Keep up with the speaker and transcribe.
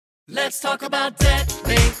Let's talk about debt,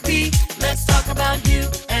 baby. Let's talk about you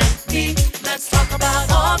and me. Let's talk about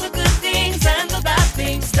all the good things and the bad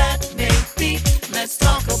things that may be. Let's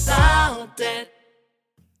talk about debt.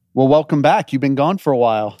 Well, welcome back. You've been gone for a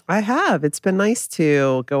while. I have. It's been nice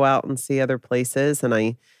to go out and see other places. And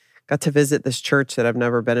I got to visit this church that I've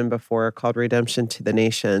never been in before called Redemption to the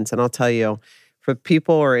Nations. And I'll tell you, for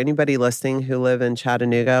people or anybody listening who live in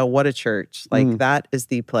Chattanooga, what a church. Like that is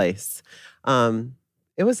the place.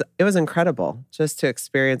 It was incredible just to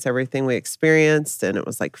experience everything we experienced. And it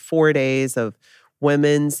was like 4 days of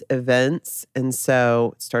women's events. And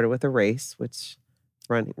so it started with a race, which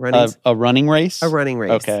running A running race? a running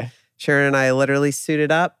race. Okay. Sharon and I literally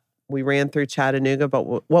suited up. We ran through Chattanooga,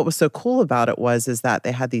 but what was so cool about it is that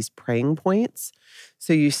they had these praying points.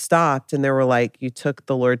 So you stopped and they were like, you took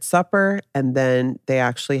the Lord's Supper, and then they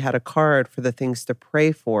actually had a card for the things to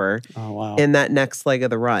pray for Oh, wow. in that next leg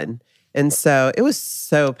of the run. And so it was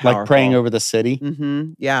so powerful. Like praying over the city?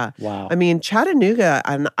 Mm-hmm. Yeah. Wow. I mean, Chattanooga,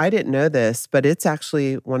 and I didn't know this, but it's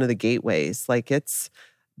actually one of the gateways. Like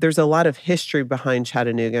there's a lot of history behind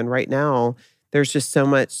Chattanooga. And right now, there's just so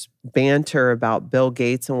much banter about Bill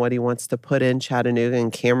Gates and what he wants to put in Chattanooga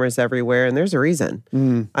and cameras everywhere. And there's a reason.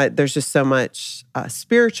 There's just so much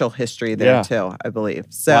spiritual history there too, I believe.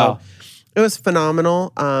 So It was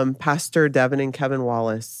phenomenal. Pastor Devin and Kevin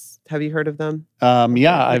Wallace. Have you heard of them?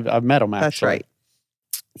 Yeah, I've met them actually. That's right.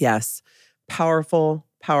 Yes. Powerful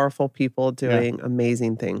people doing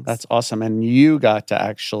amazing things. That's awesome. And you got to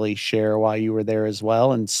actually share while you were there as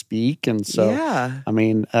well and speak. And so, I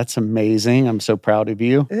mean, that's amazing. I'm so proud of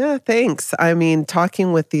you. Yeah, thanks. I mean,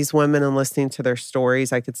 talking with these women and listening to their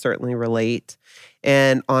stories, I could certainly relate.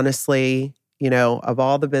 And honestly, you know, of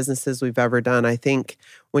all the businesses we've ever done, I think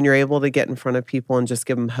when you're able to get in front of people and just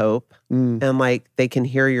give them hope and like they can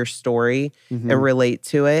hear your story and relate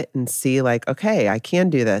to it and see like, okay, I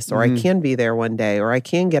can do this, or I can be there one day, or I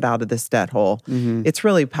can get out of this debt hole. It's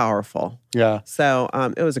really powerful. Yeah. So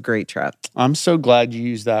it was a great trip. I'm so glad you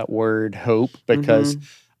used that word hope because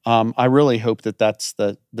I really hope that that's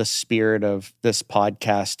the spirit of this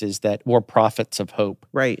podcast, is that we're prophets of hope.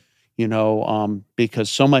 Right. You know, because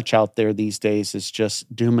so much out there these days is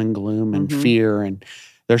just doom and gloom and fear, and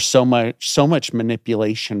there's so much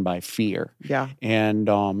manipulation by fear. Yeah. And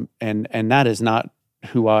that is not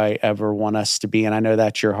who I ever want us to be. And I know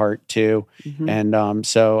that's your heart too. And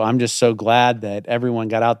so I'm just so glad that everyone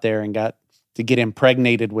got out there and got to get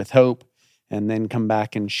impregnated with hope and then come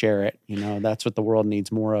back and share it. You know, that's what the world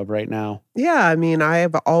needs more of right now. Yeah. I mean, I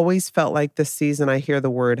have always felt like this season I hear the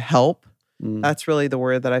word help. That's really the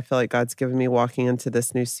word that I feel like God's given me walking into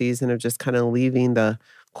this new season of just kind of leaving the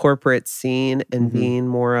corporate scene and being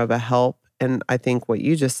more of a help. And I think what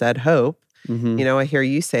you just said, hope, you know, I hear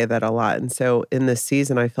you say that a lot. And so in this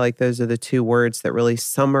season, I feel like those are the two words that really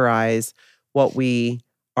summarize what we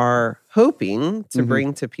are hoping to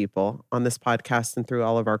bring to people on this podcast and through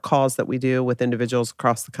all of our calls that we do with individuals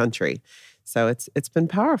across the country. So it's been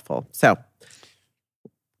powerful. So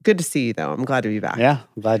good to see you, though. I'm glad to be back. Yeah,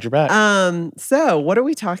 I'm glad you're back. So what are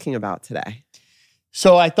we talking about today?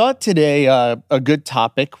 So I thought today a good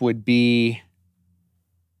topic would be,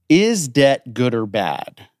 is debt good or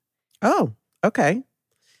bad? Oh, okay.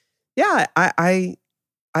 Yeah, I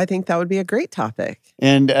think that would be a great topic.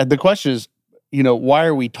 And the question is, you know, why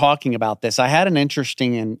are we talking about this? I had an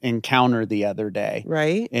interesting encounter the other day.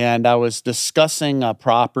 Right. And I was discussing a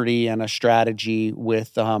property and a strategy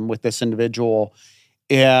with this individual.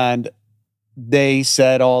 And they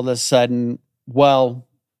said all of a sudden, well,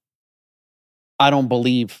 I don't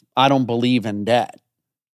believe in debt.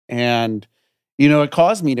 And, you know, it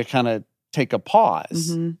caused me to kind of take a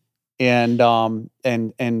pause and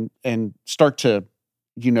start to,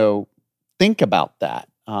 you know, think about that.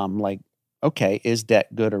 Like, okay, is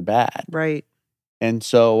debt good or bad? Right. And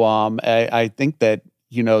so I think that,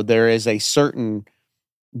 you know, there is a certain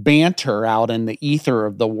banter out in the ether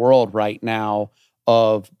of the world right now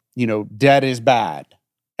of, you know, debt is bad,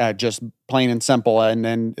 just plain and simple. And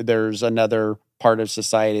then there's another part of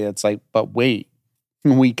society that's like, but wait,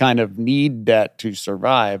 we kind of need debt to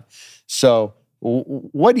survive. So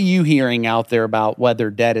what are you hearing out there about whether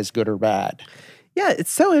debt is good or bad? Yeah,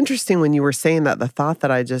 it's so interesting when you were saying that, the thought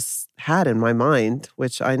that I just had in my mind,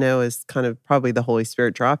 which I know is kind of probably the Holy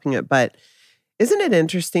Spirit dropping it, but isn't it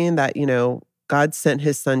interesting that, you know, God sent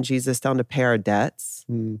his son Jesus down to pay our debts,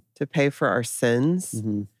 to pay for our sins,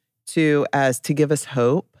 to give us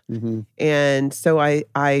hope. And so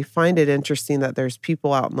I find it interesting that there's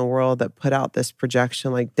people out in the world that put out this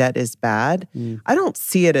projection like debt is bad. I don't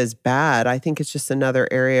see it as bad. I think it's just another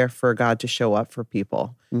area for God to show up for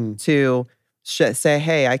people, to say,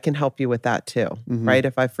 hey, I can help you with that too, Mhm. right?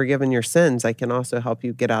 If I've forgiven your sins, I can also help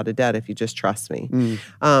you get out of debt if you just trust me.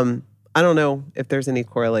 Mm. I don't know if there's any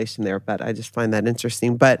correlation there, but I just find that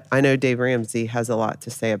interesting. But I know Dave Ramsey has a lot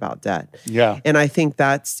to say about debt. Yeah. And I think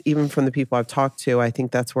that's, even from the people I've talked to, I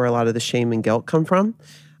think that's where a lot of the shame and guilt come from.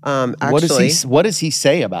 What does he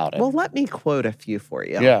say about it? Well, let me quote a few for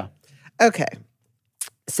you. Yeah. Okay.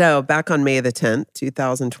 So back on May the 10th,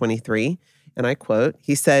 2023, and I quote,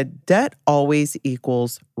 he said, debt always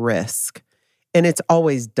equals risk, and it's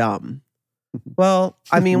always dumb. Well,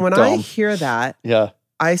 I mean, when I Dumb. hear that, Yeah.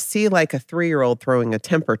 I see like a 3-year-old throwing a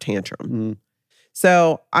temper tantrum. Mm.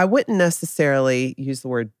 So I wouldn't necessarily use the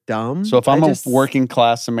word dumb. So if I'm a working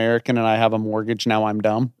class American and I have a mortgage, now I'm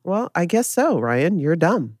dumb? Well, I guess so, Ryan. You're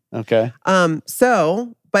dumb. Okay.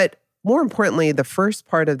 But more importantly, the first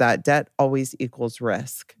part of that, debt always equals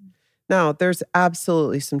risk. Now, there's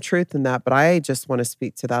absolutely some truth in that, but I just want to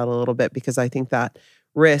speak to that a little bit because I think that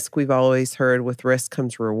risk, we've always heard, with risk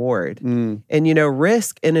comes reward. Mm. And,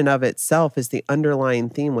 risk in and of itself is the underlying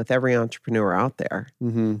theme with every entrepreneur out there.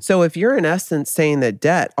 Mm-hmm. So if you're in essence saying that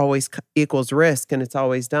debt always equals risk and it's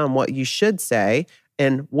always dumb, what you should say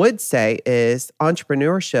and would say is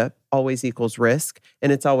entrepreneurship always equals risk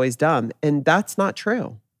and it's always dumb. And that's not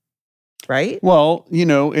true, right? Well,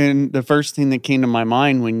 and the first thing that came to my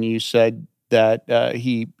mind when you said that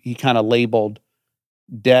he kind of labeled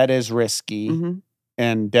debt as risky Mm-hmm.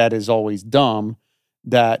 and debt is always dumb,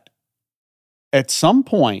 that at some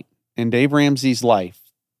point in Dave Ramsey's life,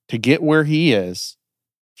 to get where he is,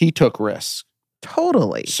 he took risks.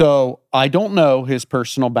 Totally. So I don't know his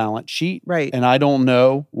personal balance sheet. Right. And I don't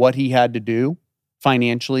know what he had to do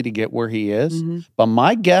financially to get where he is. Mm-hmm. But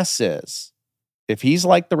my guess is, if he's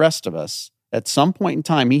like the rest of us, at some point in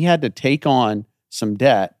time, he had to take on some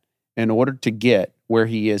debt in order to get where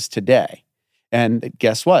he is today. And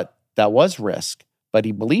guess what? That was risk, but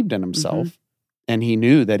he believed in himself and he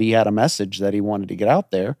knew that he had a message that he wanted to get out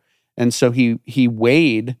there. And so he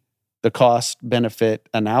weighed the cost benefit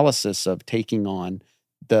analysis of taking on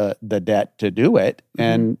the debt to do it.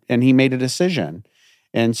 And he made a decision.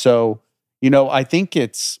 And so, I think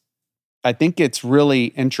it's really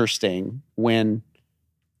interesting when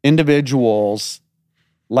individuals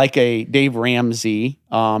like a Dave Ramsey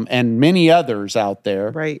and many others out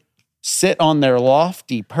there Right. sit on their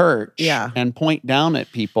lofty perch Yeah. and point down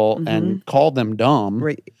at people and call them dumb.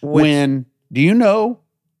 Right. Do you know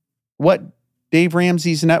what Dave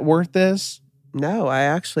Ramsey's net worth is? No, I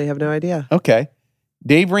actually have no idea. Okay.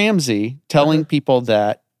 Dave Ramsey telling people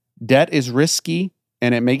that debt is risky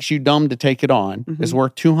and it makes you dumb to take it on is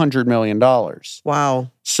worth $200 million. Wow.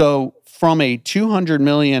 So from a $200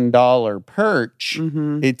 million perch,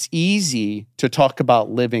 it's easy to talk about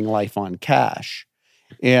living life on cash.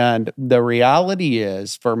 And the reality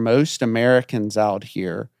is, for most Americans out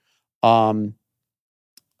here, I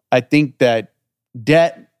think that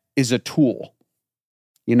debt is a tool.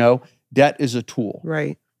 Debt is a tool.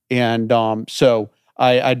 Right. And so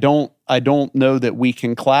I don't know that we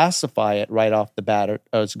can classify it right off the bat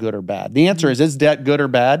as good or bad. The answer is debt good or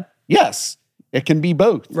bad? Yes, it can be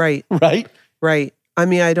both. Right. Right? Right. I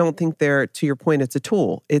mean, I don't think to your point, it's a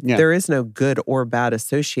tool. There is no good or bad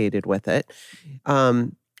associated with it.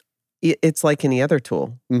 It's like any other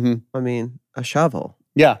tool. Mm-hmm. I mean, a shovel.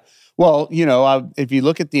 Yeah. Well, if you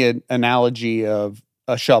look at the analogy of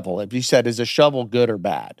a shovel, if you said, is a shovel good or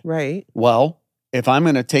bad? Right. Well, if I'm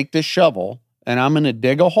going to take this shovel and I'm going to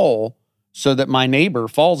dig a hole so that my neighbor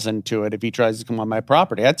falls into it if he tries to come on my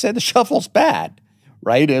property, I'd say the shovel's bad,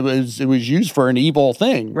 right? It was used for an evil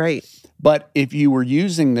thing. Right. But if you were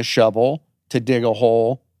using the shovel to dig a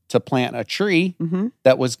hole to plant a tree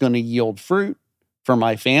that was going to yield fruit for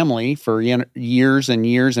my family for years and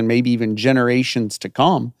years and maybe even generations to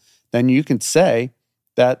come, then you can say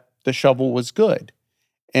that the shovel was good.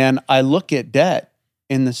 And I look at debt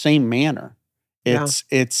in the same manner.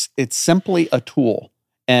 It's simply a tool,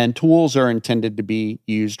 and tools are intended to be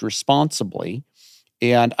used responsibly.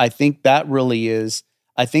 And I think that's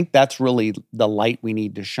really the light we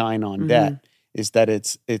need to shine on debt, is that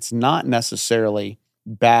it's not necessarily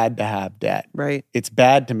bad to have debt. Right. It's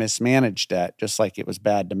bad to mismanage debt, just like it was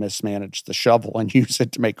bad to mismanage the shovel and use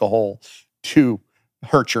it to make a hole to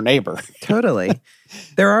hurt your neighbor. Totally.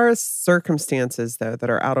 There are circumstances, though, that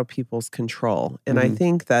are out of people's control. And I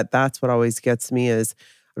think that that's what always gets me is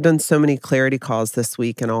I've done so many clarity calls this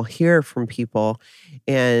week, and I'll hear from people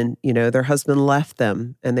and, their husband left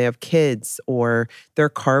them and they have kids, or their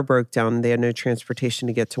car broke down and they had no transportation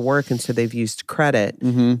to get to work. And so they've used credit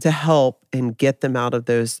to help and get them out of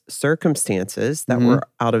those circumstances that were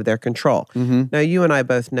out of their control. Now, you and I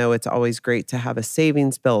both know it's always great to have a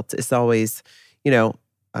savings built. It's always,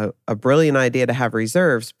 a brilliant idea to have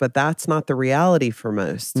reserves, but that's not the reality for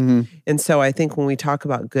most. And so I think when we talk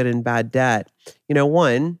about good and bad debt,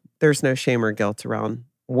 one, there's no shame or guilt around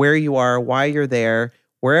where you are, why you're there,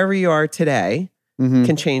 wherever you are today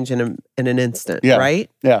can change in an instant, right?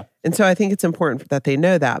 Yeah. And so I think it's important that they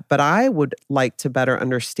know that. But I would like to better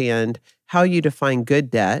understand how you define good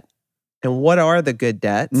debt and what are the good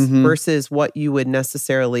debts versus what you would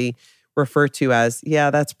necessarily refer to as,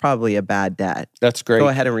 that's probably a bad debt. That's great. Go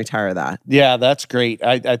ahead and retire that. Yeah, that's great.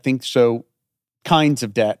 I think so. Kinds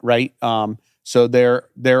of debt, right? So there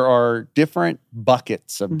are different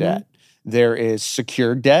buckets of debt. There is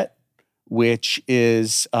secured debt, which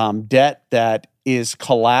is debt that is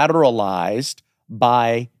collateralized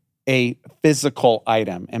by a physical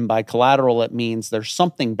item. And by collateral, it means there's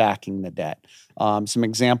something backing the debt. Some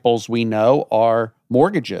examples we know are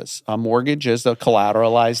mortgages. A mortgage is a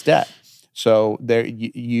collateralized debt. So there,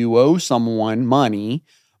 you owe someone money,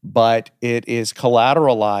 but it is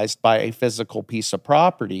collateralized by a physical piece of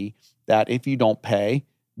property that if you don't pay,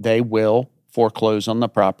 they will foreclose on the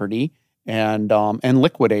property and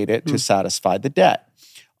liquidate it to satisfy the debt.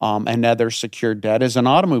 Another secured debt is an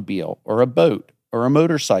automobile or a boat or a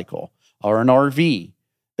motorcycle or an RV.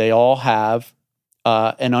 They all have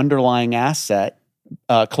an underlying asset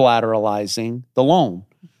collateralizing the loan.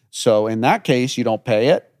 So in that case, you don't pay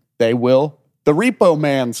it, the repo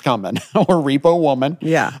man's coming or repo woman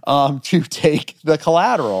to take the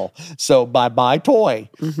collateral. So buy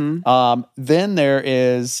toy. Then there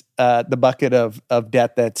is the bucket of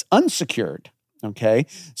debt that's unsecured. Okay.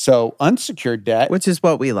 So unsecured debt. Which is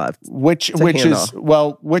what we love. Which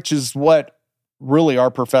is what really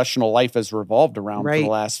our professional life has revolved around for the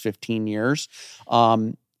last 15 years.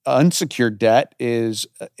 Unsecured debt is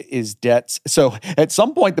debts. So at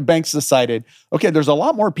some point, the banks decided, okay, there's a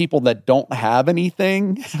lot more people that don't have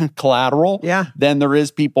anything collateral than there is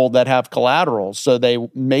people that have collateral. So they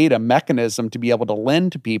made a mechanism to be able to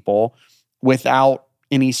lend to people without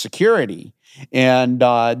any security. And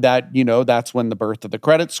that's when the birth of the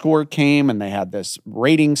credit score came, and they had this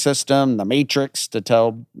rating system, the matrix, to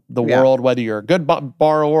tell the world whether you're a good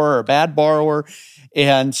borrower or a bad borrower.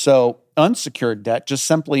 And so unsecured debt just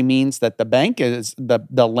simply means that the bank is,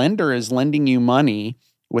 the lender is lending you money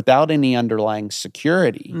without any underlying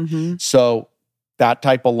security. So that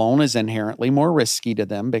type of loan is inherently more risky to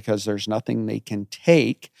them because there's nothing they can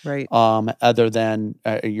take other than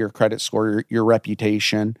your credit score, your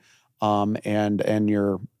reputation, and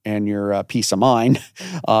your peace of mind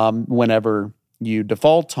whenever you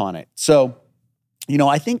default on it. So,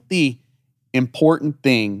 I think the important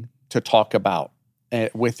thing to talk about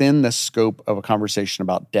within the scope of a conversation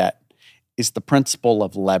about debt is the principle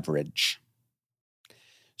of leverage.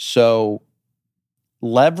 So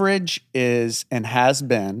leverage is and has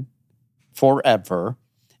been forever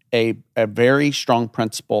a very strong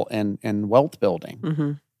principle in wealth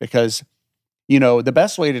building because, the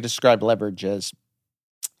best way to describe leverage is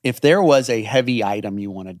if there was a heavy item you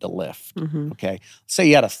wanted to lift, okay, say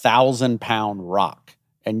you had 1,000-pound rock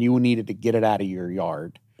and you needed to get it out of your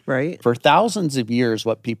yard. Right. For thousands of years,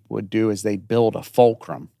 what people would do is they'd build a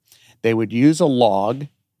fulcrum. They would use a log,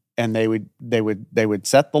 and they would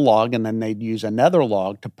set the log, and then they'd use another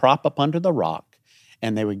log to prop up under the rock,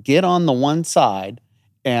 and they would get on the one side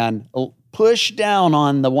and push down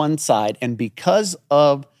on the one side. And because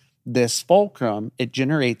of this fulcrum, it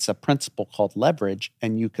generates a principle called leverage,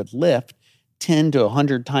 and you could lift 10 to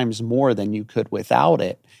 100 times more than you could without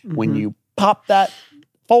it. When you pop that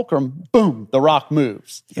fulcrum, boom, the rock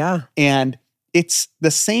moves. Yeah. And it's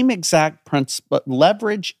the same exact principle.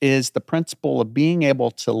 Leverage is the principle of being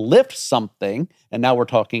able to lift something, and now we're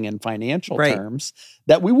talking in financial terms,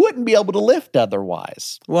 that we wouldn't be able to lift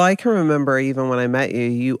otherwise. Well, I can remember even when I met you,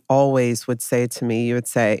 you always would say to me, you would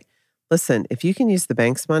say, listen, if you can use the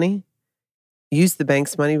bank's money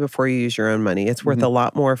before you use your own money. It's worth a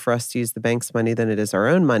lot more for us to use the bank's money than it is our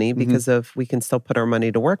own money because we can still put our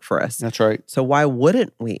money to work for us. That's right. So why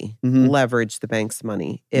wouldn't we leverage the bank's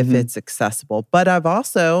money if it's accessible? But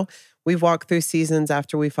we've walked through seasons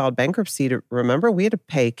after we filed bankruptcy to remember we had to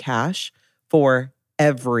pay cash for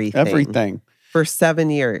everything. For 7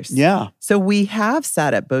 years. Yeah. So we have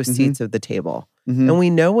sat at both seats of the table and we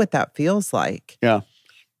know what that feels like. Yeah.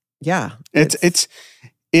 Yeah.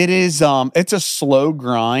 It is, it's a slow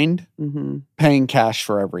grind paying cash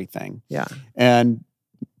for everything. Yeah. And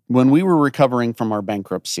when we were recovering from our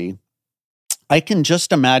bankruptcy, I can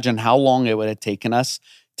just imagine how long it would have taken us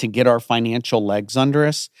to get our financial legs under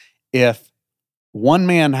us if one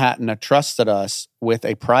man hadn't have trusted us with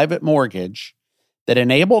a private mortgage that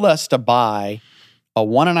enabled us to buy a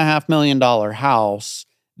 $1.5 million house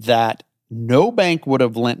that no bank would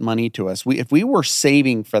have lent money to us. If we were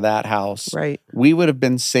saving for that house, Right. we would have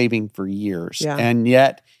been saving for years. Yeah. And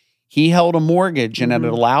yet he held a mortgage and it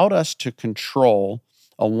allowed us to control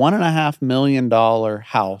a $1.5 million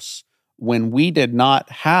house when we did not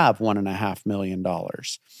have $1.5 million.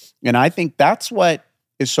 And I think that's what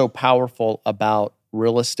is so powerful about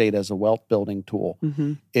real estate as a wealth building tool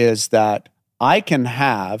is that I can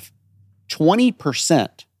have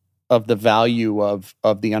 20% of the value of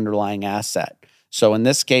the underlying asset. So in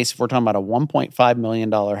this case, if we're talking about a $1.5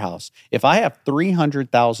 million house, if I have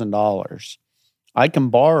 $300,000, I can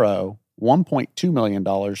borrow $1.2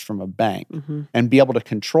 million from a bank and be able to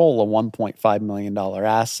control a $1.5 million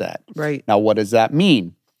asset. Right. Now, what does that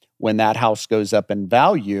mean? When that house goes up in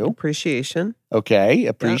value, Appreciation. okay,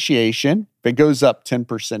 appreciation. If it goes up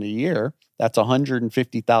 10% a year, that's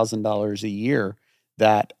 $150,000 a year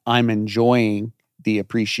that I'm enjoying the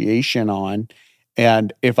appreciation on.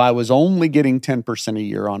 And if I was only getting 10% a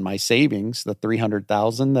year on my savings, the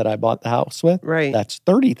 $300,000 that I bought the house with, Right. that's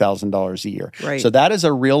 $30,000 a year. Right. So that is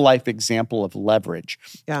a real life example of leverage.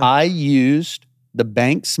 Yeah. I used the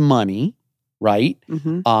bank's money, right,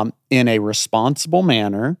 in a responsible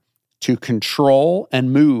manner to control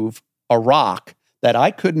and move a rock that I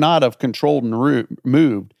could not have controlled and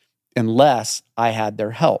moved unless I had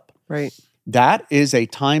their help. Right. That is a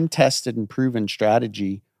time-tested and proven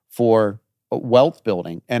strategy for wealth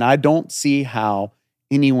building. And I don't see how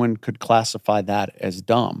anyone could classify that as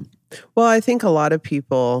dumb. Well, I think a lot of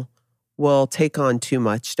people will take on too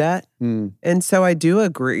much debt. And so I do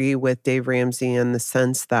agree with Dave Ramsey in the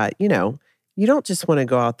sense that, you don't just want to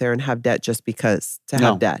go out there and have debt just because to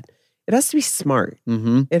have debt. It has to be smart.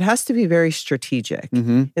 It has to be very strategic.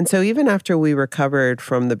 And so even after we recovered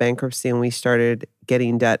from the bankruptcy and we started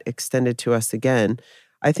getting debt extended to us again,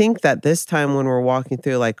 I think that this time when we're walking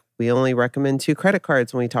through, like, we only recommend 2 credit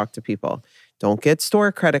cards when we talk to people. Don't get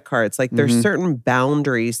store credit cards. Like, there's certain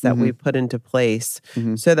boundaries that we put into place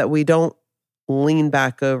so that we don't lean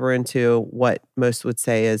back over into what most would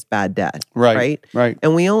say is bad debt. Right.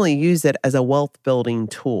 And we only use it as a wealth building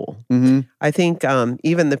tool. I think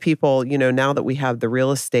even the people, now that we have the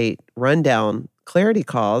real estate rundown clarity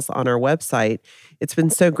calls on our website, it's been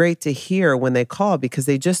so great to hear when they call because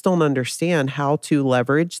they just don't understand how to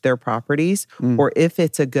leverage their properties or if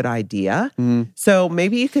it's a good idea. So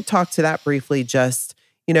maybe you could talk to that briefly, just,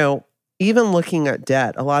 even looking at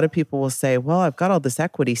debt. A lot of people will say, well, I've got all this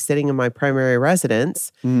equity sitting in my primary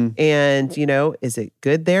residence and, is it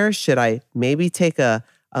good there? Should I maybe take a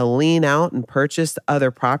lien out and purchase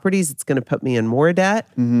other properties? It's going to put me in more debt.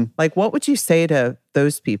 Like, what would you say to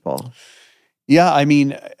those people? Yeah, I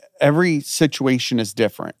mean, every situation is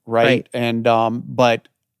different, right? And but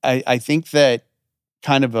I think that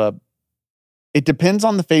kind of it depends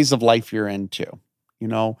on the phase of life you're into.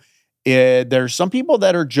 There's some people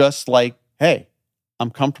that are just like, hey, I'm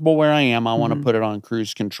comfortable where I am. I want to put it on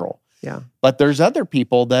cruise control. Yeah. But there's other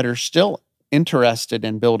people that are still interested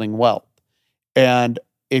in building wealth. And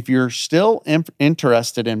if you're still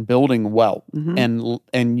interested in building wealth and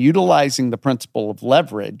utilizing the principle of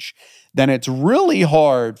leverage, then it's really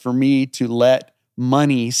hard for me to let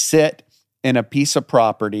money sit in a piece of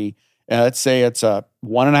property. Let's say it's a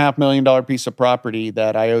 $1.5 million piece of property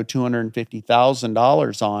that I owe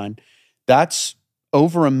 $250,000 on. That's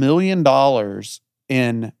over $1 million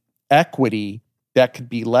in equity that could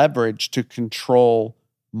be leveraged to control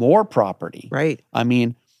more property. Right. I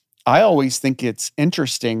mean, I always think it's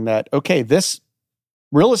interesting that, okay, this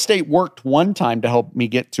real estate worked one time to help me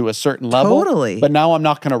get to a certain level. Totally. But now I'm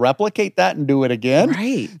not going to replicate that and do it again.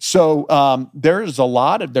 Right. So there's a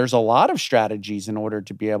lot of strategies in order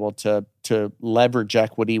to be able to leverage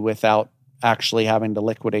equity without actually having to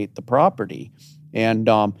liquidate the property. And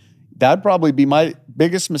that'd probably be my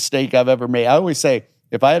biggest mistake I've ever made. I always say,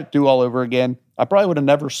 if I had to do all over again, I probably would have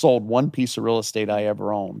never sold one piece of real estate I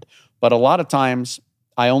ever owned. But a lot of times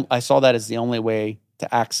I saw that as the only way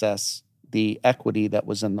to access the equity that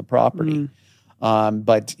was in the property.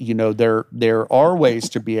 But there are ways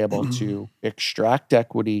to be able to extract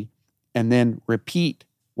equity and then repeat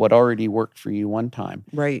what already worked for you one time.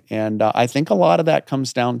 Right. And I think a lot of that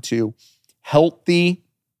comes down to healthy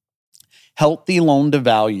loan to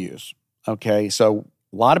values. Okay. So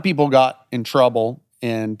a lot of people got in trouble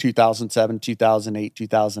in 2007, 2008,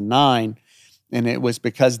 2009. And it was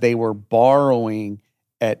because they were borrowing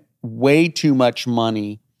at way too much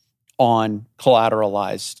money on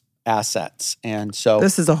collateralized assets. And so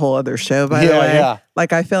This is a whole other show, by the way. Yeah.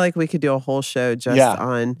 Like, I feel like we could do a whole show just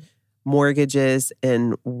on mortgages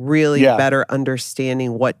and really Yeah. better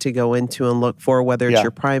understanding what to go into and look for, whether it's Yeah.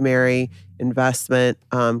 your primary investment.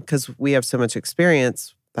 Because we have so much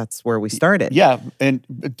experience. That's where we started. Yeah.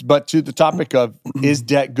 But to the topic of is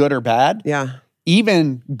debt good or bad? Yeah.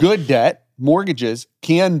 Even good debt, mortgages,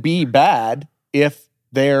 can be bad if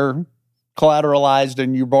they're collateralized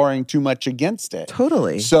and you're borrowing too much against it.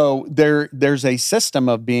 Totally. So there's a system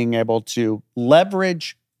of being able to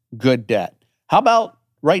leverage good debt. How about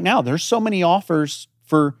right now? There's so many offers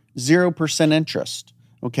for 0% interest.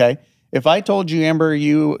 Okay. If I told you, Amber,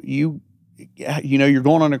 you know, you're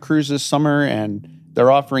going on a cruise this summer and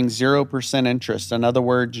they're offering 0% interest. In other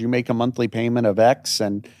words, you make a monthly payment of X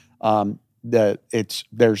and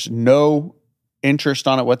there's no interest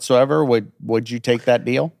on it whatsoever. Would you take that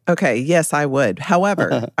deal? Okay. Yes, I would.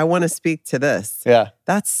 However, I want to speak to this. Yeah.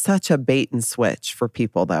 That's such a bait and switch for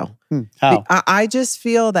people, though. How? I just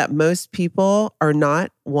feel that most people are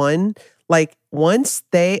not like once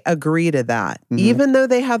they agree to that, even though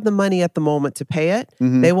they have the money at the moment to pay it,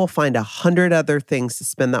 they will find 100 other things to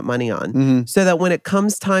spend that money on. So that when it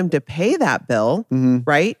comes time to pay that bill,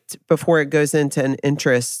 right, before it goes into an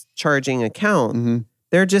interest charging account,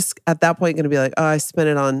 they're just at that point going to be like, oh, I spent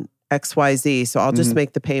it on XYZ, so I'll just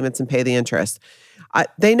make the payments and pay the interest.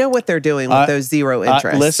 They know what they're doing with those zero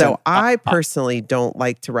interest. Listen, so I personally don't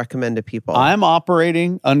like to recommend to people. I'm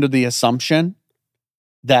operating under the assumption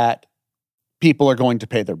that people are going to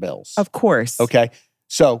pay their bills. Of course. Okay.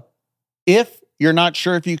 So if you're not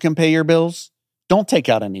sure if you can pay your bills, don't take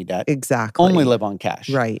out any debt. Exactly. Only live on cash.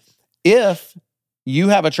 Right. If you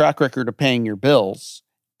have a track record of paying your bills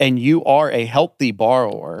and you are a healthy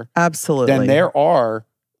borrower, Absolutely. then there are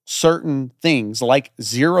certain things like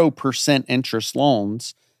 0% interest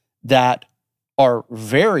loans that are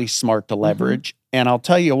very smart to leverage. And I'll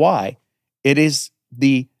tell you why. It is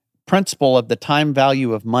the principle of the time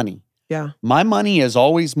value of money. Yeah. My money is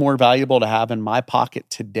always more valuable to have in my pocket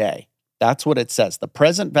today. That's what it says. The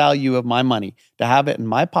present value of my money, to have it in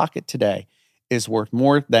my pocket today, is worth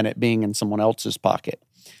more than it being in someone else's pocket.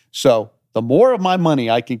 So the more of my money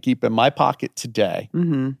I can keep in my pocket today,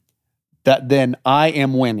 then I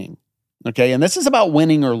am winning. Okay. And this is about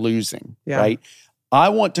winning or losing, right? I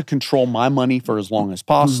want to control my money for as long as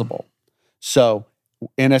possible. So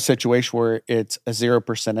in a situation where it's a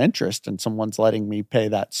 0% interest and someone's letting me pay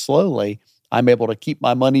that slowly, I'm able to keep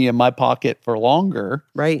my money in my pocket for longer,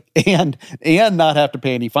 right? And not have to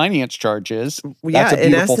pay any finance charges. That's a beautiful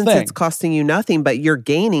in essence, thing. it's costing you nothing, but you're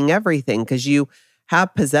gaining everything because you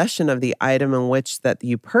have possession of the item in which that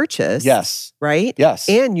you purchased. Yes. Right? Yes.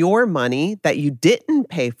 And your money that you didn't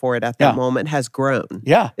pay for it at that moment has grown.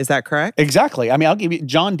 Yeah. Is that correct? Exactly. I mean, I'll give you,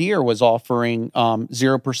 John Deere was offering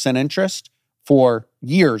 0% interest for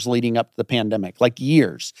years leading up to the pandemic, like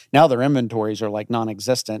years. Now their inventories are like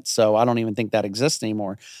non-existent, so I don't even think that exists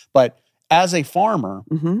anymore. But as a farmer,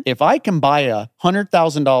 if I can buy a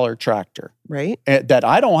 $100,000 tractor, right, that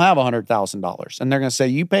I don't have $100,000, and they're going to say,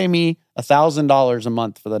 you pay me $1,000 a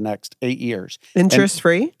month for the next 8 years.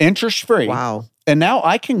 Interest-free? Interest-free. Wow. And now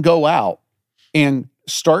I can go out and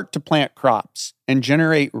start to plant crops and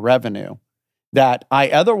generate revenue that I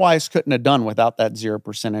otherwise couldn't have done without that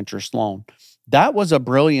 0% interest loan. That was a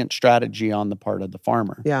brilliant strategy on the part of the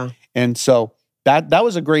farmer. Yeah. And so that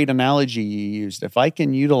was a great analogy you used. If I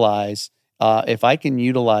can utilize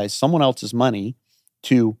someone else's money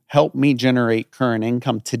to help me generate current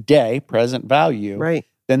income today, present value, right,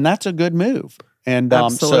 then that's a good move. And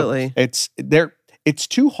absolutely, so it's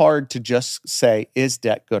too hard to just say, is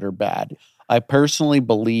debt good or bad? I personally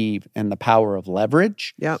believe in the power of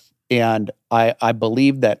leverage. Yep. And I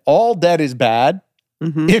believe that all debt is bad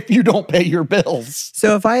if you don't pay your bills.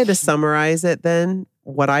 So if I had to summarize it then,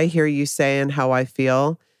 what I hear you say and how I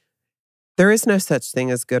feel, there is no such thing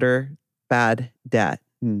as good or bad debt.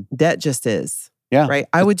 Debt just is. Yeah. Right?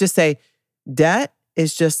 I would just say debt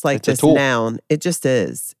is just like this noun. It just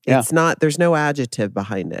is. It's not, there's no adjective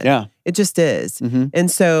behind it. Yeah. It just is. And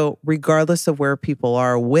so regardless of where people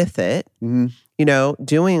are with it, you know,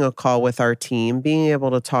 doing a call with our team, being able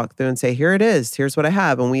to talk through and say, here it is, here's what I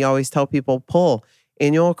have. And we always tell people, pull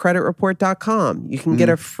annualcreditreport.com. You can get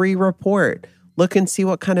a free report. Look and see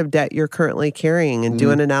what kind of debt you're currently carrying and do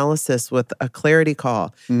an analysis with a clarity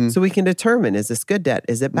call. So we can determine, is this good debt?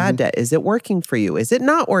 Is it bad debt? Is it working for you? Is it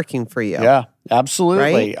not working for you? Yeah,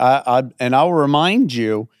 absolutely. Right? And I'll remind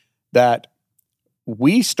you that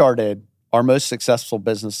we started our most successful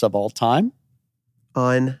business of all time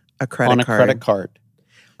On a credit on a card. credit card.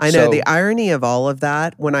 I know So- the irony of all of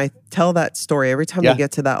that, when I tell that story, every time Yeah. we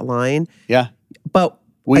get to that line, Yeah. but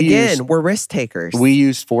We again, used, we're risk takers. we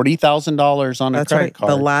used $40,000 on a That's credit right.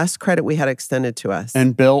 card The last credit we had extended to us.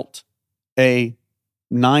 and built a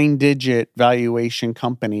 9-digit valuation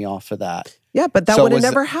company off of that. yeah, but that So would have was-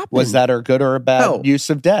 never happened. Was that a good or a bad No. use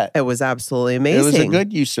of debt? It was absolutely It amazing. was a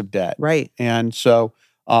good use of debt. Right. And so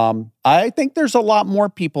I think there's a lot more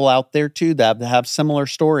people out there too that have similar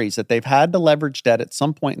stories that they've had to leverage debt at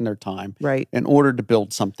some point in their time Right. in order to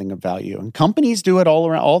build something of value. And companies do it all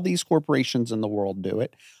around. All these corporations in the world do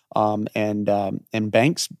it. And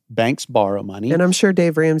banks borrow money. And I'm sure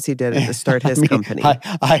Dave Ramsey did it to start his I mean,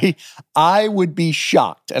 company. I would be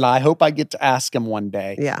shocked, and I hope I get to ask him one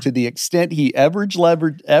day Yeah. to the extent he ever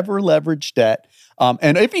leveraged debt.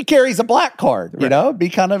 And if he carries a black card, Right. it'd be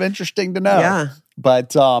kind of interesting to know. Yeah.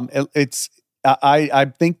 But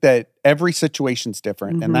I think that every situation's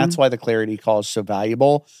different, Mm-hmm. and that's why the clarity call is so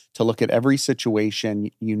valuable, to look at every situation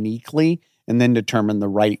uniquely and then determine the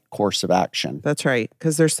right course of action. That's right.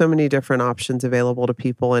 Because there's so many different options available to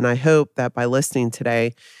people. And I hope that by listening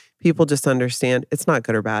today, people just understand it's not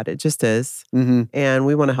good or bad. It just is. Mm-hmm. And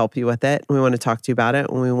we want to help you with it. We want to talk to you about it.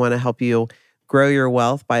 And we want to help you grow your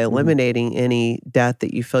wealth by eliminating any debt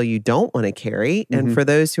that you feel you don't want to carry. And Mhm. for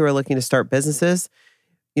those who are looking to start businesses,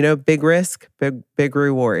 big risk, big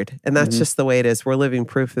reward. And that's Mhm. just the way it is. We're living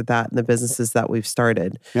proof of that in the businesses that we've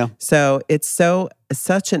started. Yeah. So it's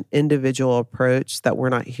such an individual approach that we're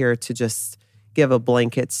not here to just give a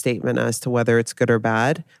blanket statement as to whether it's good or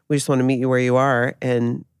bad. We just want to meet you where you are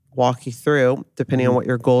and walk you through depending on what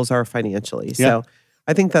your goals are financially. Yeah. So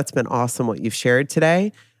I think that's been awesome what you've shared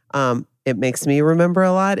today. It makes me remember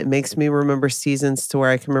a lot. It makes me remember seasons to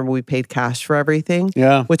where I can remember we paid cash for everything,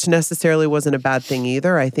 Yeah. which necessarily wasn't a bad thing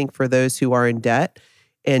either. I think for those who are in debt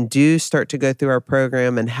and do start to go through our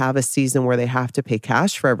program and have a season where they have to pay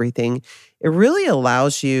cash for everything, it really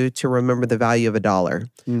allows you to remember the value of a dollar.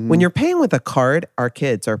 Mhm. When you're paying with a card, our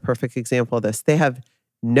kids are a perfect example of this. They have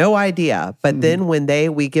no idea, but Mhm. then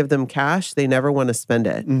when we give them cash, they never want to spend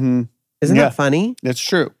it. Mhm. Isn't Yeah. that funny? It's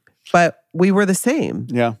true. But we were the same.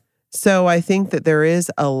 Yeah. So I think that there is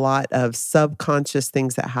a lot of subconscious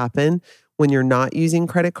things that happen when you're not using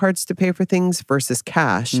credit cards to pay for things versus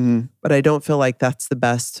cash. Mhm. But I don't feel like that's the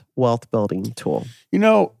best wealth building tool.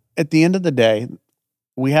 At the end of the day,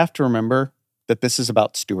 we have to remember that this is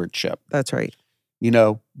about stewardship. That's right.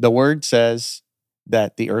 The word says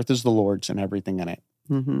that the earth is the Lord's and everything in it.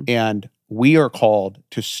 Mm-hmm. And we are called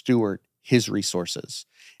to steward his resources.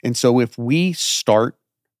 And so if we start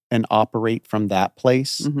and operate from that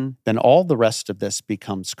place, Mm-hmm. then all the rest of this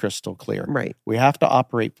becomes crystal clear. Right. We have to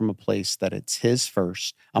operate from a place that it's his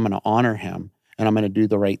first. I'm going to honor him and I'm going to do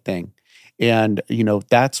the right thing. And,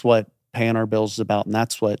 that's what paying our bills is about. And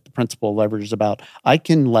that's what the principle of leverage is about. I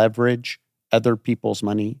can leverage other people's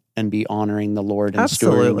money and be honoring the Lord and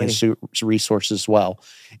stewarding his resources well.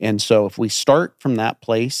 And so if we start from that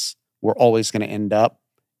place, we're always going to end up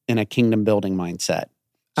in a kingdom building mindset.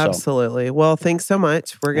 So, Absolutely. Well, thanks so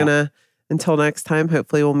much. We're going to, until next time,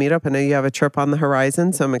 hopefully we'll meet up. I know you have a trip on the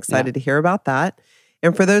horizon, so I'm excited to hear about that.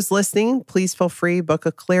 And for those listening, please feel free, book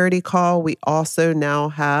a clarity call. We also now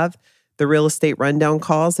have the real estate rundown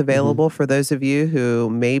calls available for those of you who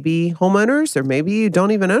may be homeowners or maybe you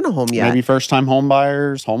don't even own a home yet. maybe first-time home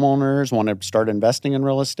buyers, homeowners want to start investing in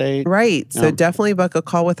real estate. Right. So Yeah. definitely book a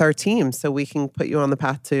call with our team so we can put you on the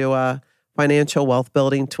path to financial wealth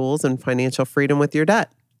building tools and financial freedom with your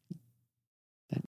debt.